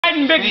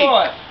fighting Big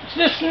Boi. It's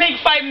this Sneak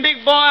fighting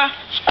Big Boi.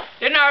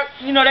 They're not,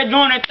 you know, they're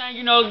doing their thing,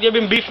 you know, they've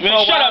been beefing for a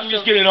while. Shut up and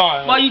just get it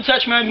on. Boy, you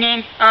touch me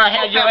again, I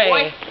had your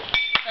ass.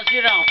 Let's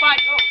get it on. Fight.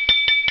 Go.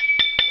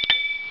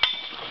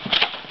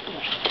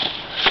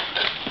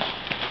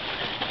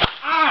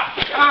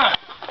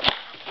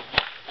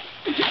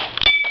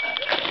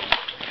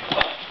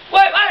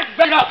 Wait,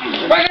 break it up.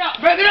 Break it up.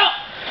 Break it up.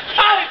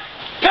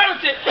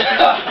 Penalty.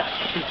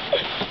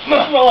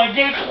 Bro, I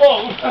get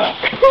close.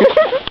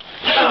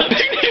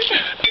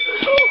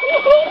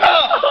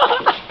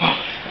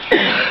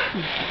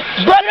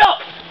 Break it up.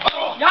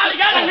 Y'all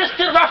gotta listen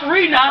to the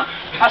referee now.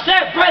 I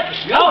said break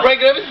it. Don't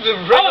break it up. This is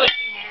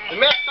the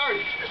match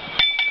started.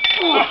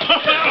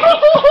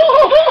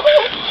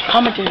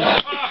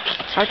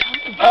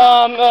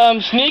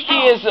 Sneaky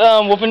is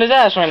whooping his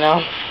ass right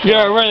now.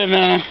 Yeah, really,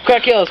 man.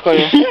 Crack kills,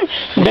 Cody.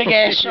 Big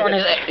ass showing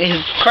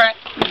his crack,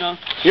 you know.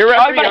 You're right.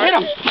 Oh, you better hit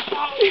him.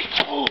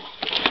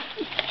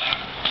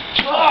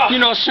 You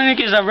know, Sneak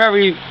is a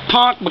very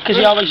punk because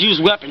he always use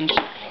weapons.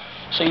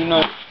 So you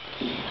know.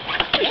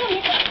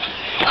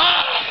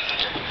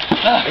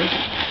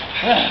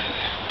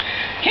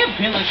 Can't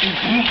be like this.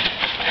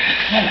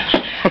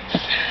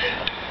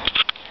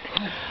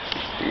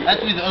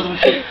 That's the other one.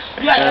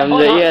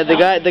 Yeah,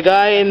 the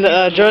guy in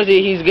the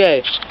jersey, he's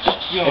gay.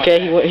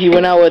 Okay, he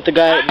went out with the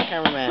guy, the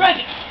cameraman.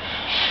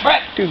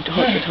 Dude,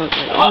 talk.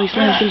 Oh, he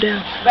slams him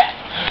down.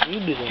 You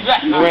do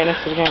that. You're right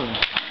next to the camera.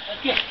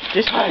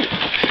 Just fight.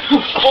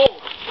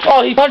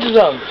 Oh, he punches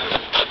him.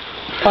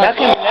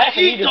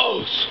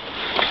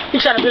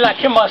 He's trying to be like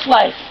Kimbo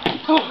Slice.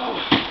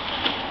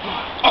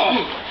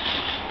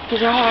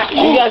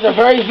 You guys are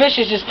very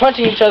vicious, just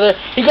punching each other.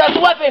 He grabs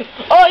the weapon.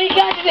 Oh, he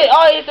catches it.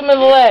 Oh, he hits him in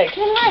the leg.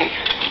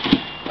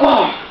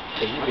 Oh.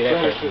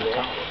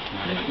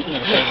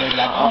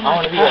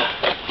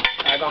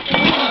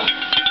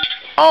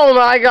 Oh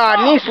my God!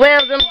 And he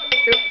slams him.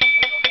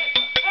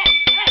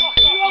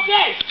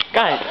 Okay.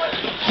 Guys,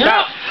 Get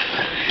up.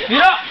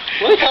 Get up.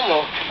 Wait, come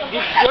on.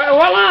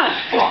 Hold on.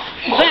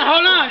 Man,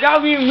 hold on.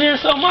 Y'all be mean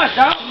so much,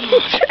 dog.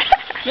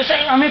 Just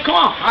say, I mean, come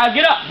on. All right,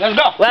 get up. Let's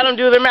go. let them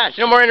do their match.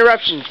 No more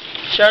interruptions.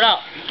 Shut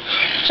up.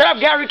 Shut up,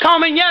 Gary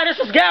Coleman. Yeah, this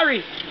is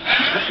Gary.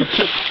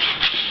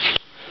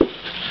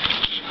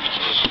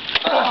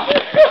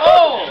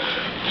 Oh.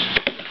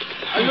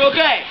 Are you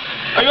okay?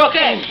 Are you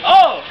okay?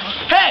 Oh.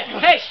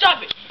 Hey,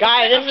 stop it.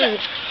 Guy,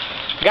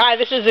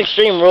 this is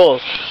Extreme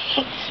Rules.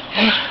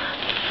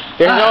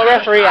 There's no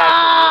referee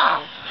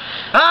action.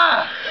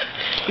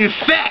 You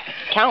fat.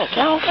 Count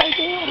right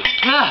there.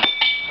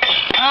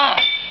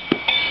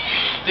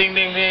 Ding,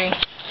 ding, ding.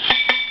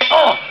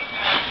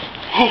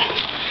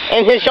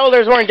 And his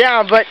shoulders weren't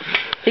down, but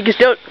he could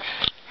still.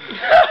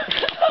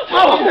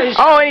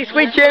 Oh, and he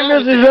sweet chin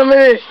misses him in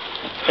it.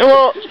 And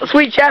well,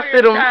 sweet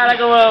chested him. Like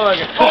a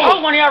motherfucker.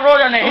 Oh, when y'all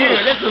rolled on the hill.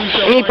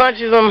 And he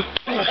punches him.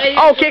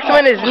 Oh, kicks him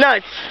in his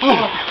nuts.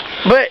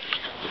 But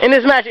in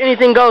this match,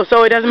 anything goes,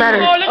 so it doesn't matter.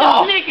 Oh, look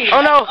at Sneaky.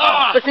 Oh no,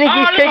 but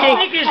Sneaky's kicking.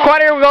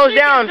 Quater goes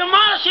down.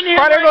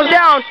 Quater goes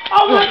down.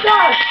 Oh my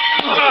God.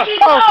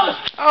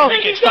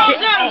 Sneaky goes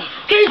down.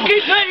 He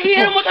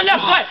hit him with the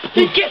left foot.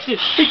 He kicks it.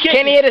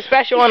 Can he hit a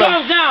special on him? He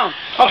goes down.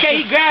 Okay,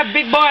 he grabbed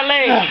Big Boi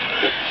leg.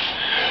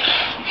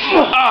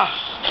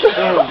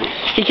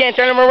 He can't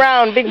turn him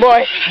around, Big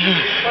Boi.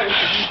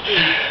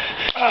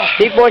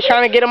 Big Boi's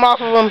trying to get him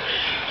off of him.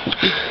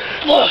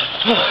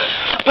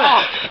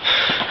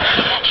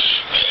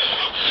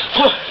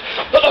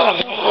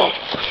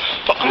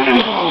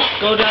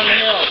 Go down the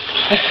hill.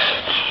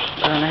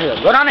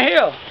 Go down the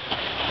hill.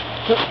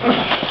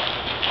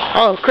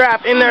 Oh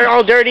crap, in there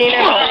all dirty and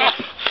everything.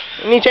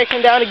 And he takes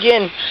him down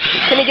again.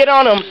 Can he get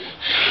on him?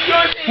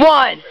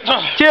 1,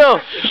 2,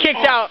 he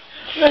kicks out.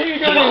 And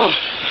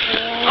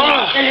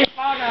he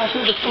fall down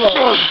through the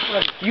floor.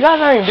 You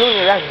guys aren't even doing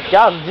your guys'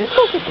 job. Just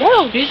go get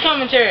down. He's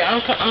commentary. I'm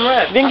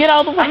ref. Then get out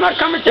of the way. I'm not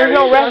commentary. There's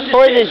no ref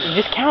for this.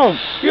 Just count.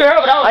 You heard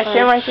what I was I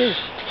stand right there.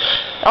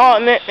 Oh,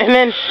 and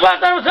then. Well, I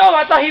thought it was over.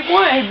 I thought he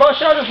won. He both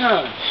shoulders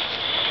now.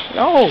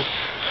 No.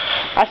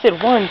 I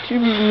said 1, 2,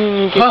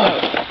 and get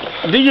out.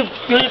 Do your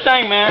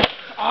thing, man.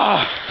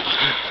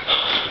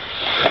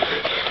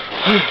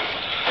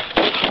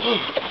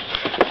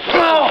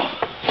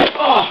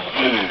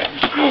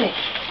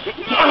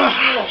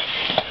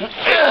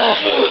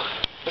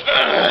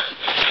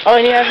 Oh,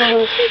 and he has a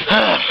move.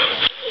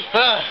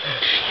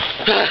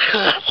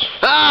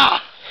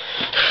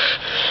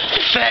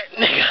 Fat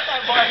nigga.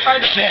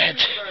 Fat.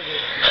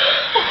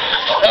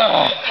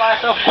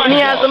 And he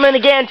has him in the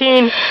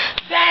guillotine.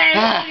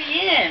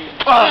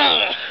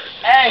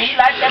 Hey, he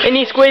likes that. And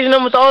he's squeezing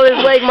him with all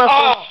his leg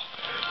muscles.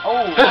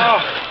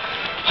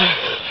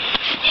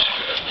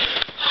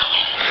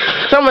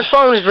 Someone's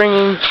phone is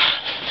ringing.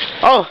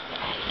 Oh,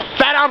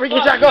 Fat Aubrey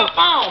gets that go.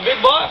 Phone,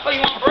 Big Boi, before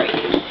you want to break.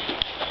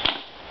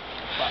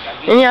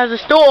 And he has a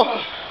stool.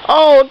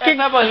 Oh, kick.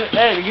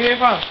 Hey, give me your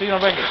phone so you don't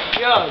break it.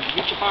 Yo,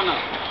 get your phone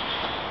out.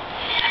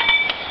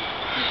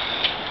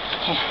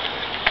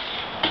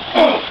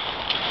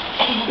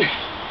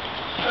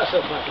 That's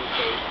so fucking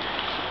crazy.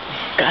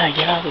 Gotta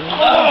get out of the way.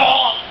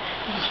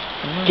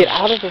 Get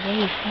out of the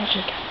way.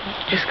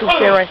 Just go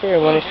stand right there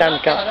when it's time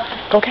to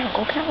count. Go count.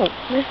 Go count.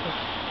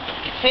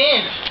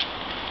 Ten.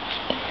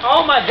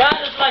 Oh my God,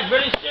 it's like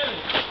really serious.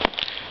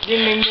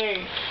 Ding, ding,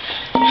 ding.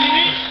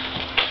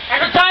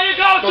 Every time you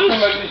go to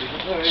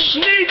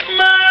Sneak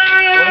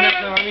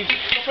Man!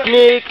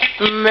 Sneak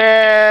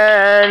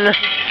Man.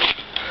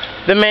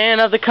 The man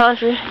of the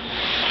country.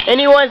 And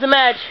he wins the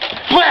match.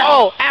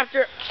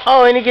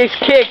 Oh, and he gets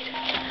kicked.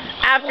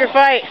 After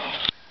fight.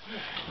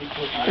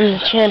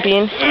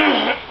 Champion.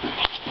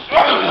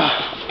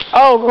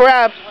 Oh,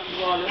 crap.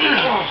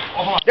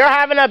 They're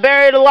having a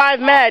buried alive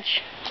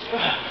match.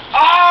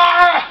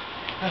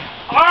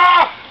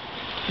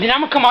 Then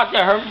I'm gonna come out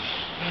there, Herb.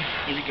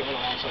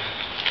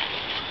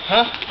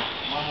 Huh?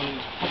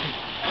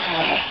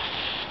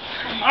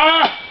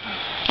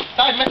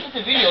 Stop messing with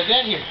the video.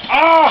 Get here.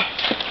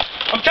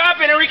 I'm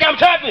tapping, Enrique. I'm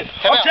tapping.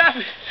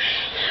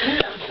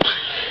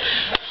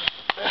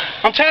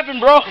 I'm tapping,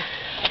 bro.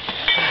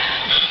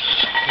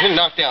 You're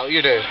knocked out.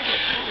 You're dead.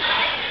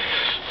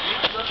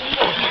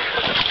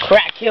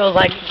 Crack kills,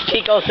 like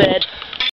Chico said.